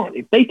as they want.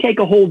 If they take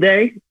a whole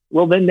day,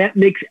 well, then that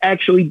mix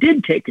actually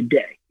did take a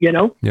day, you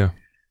know? Yeah.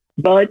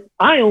 But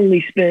I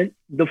only spent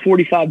the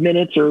 45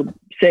 minutes or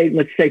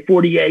let's say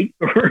 48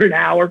 or an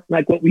hour,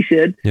 like what we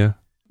said,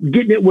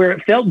 getting it where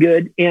it felt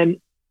good.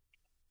 And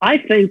I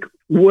think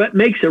what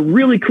makes a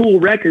really cool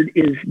record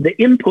is the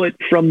input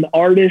from the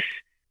artists,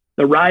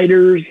 the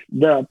writers,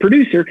 the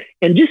producer,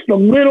 and just the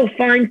little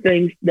fine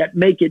things that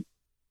make it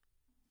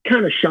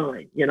kind of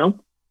shine, you know?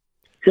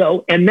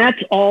 So, and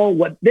that's all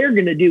what they're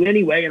going to do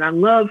anyway. And I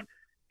love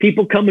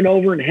people coming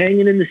over and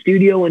hanging in the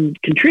studio and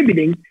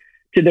contributing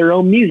to their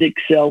own music.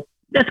 So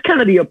that's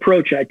kind of the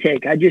approach I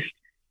take.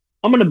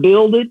 I'm going to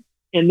build it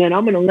and then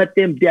I'm going to let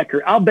them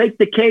decorate. I'll bake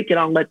the cake and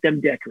I'll let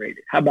them decorate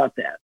it. How about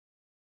that?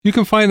 You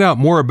can find out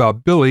more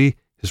about Billy,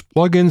 his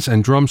plugins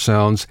and drum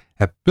sounds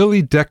at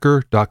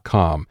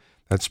billydecker.com.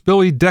 That's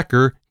Billy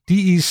Decker,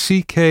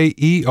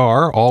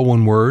 DECKER, all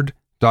one word,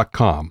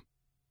 .com.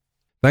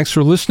 Thanks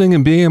for listening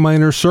and being in my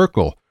inner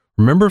circle.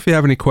 Remember, if you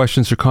have any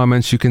questions or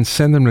comments, you can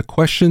send them to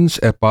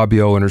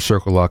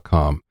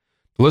questions@BobbyOInnerCircle.com.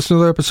 To listen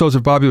to other episodes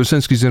of Bobby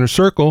Owsinski's Inner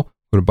Circle,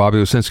 go to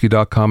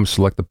BobbyOwsinski.com and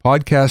select the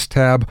podcast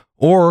tab,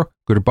 or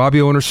go to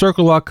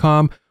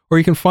BobbyOInnerCircle.com, or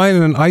you can find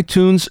it on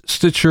iTunes,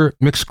 Stitcher,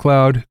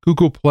 Mixcloud,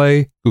 Google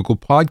Play, Google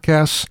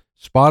Podcasts,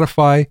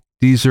 Spotify,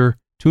 Deezer,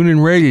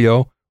 TuneIn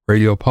Radio,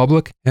 Radio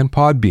Public, and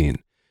Podbean.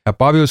 At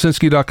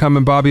BobbyOwsinski.com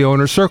and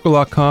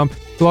BobbyOInnerCircle.com,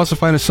 you'll also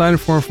find a sign-up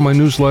form for my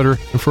newsletter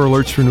and for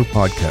alerts for new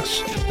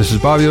podcasts. This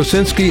is Bobby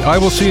Owsinski. I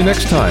will see you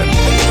next time.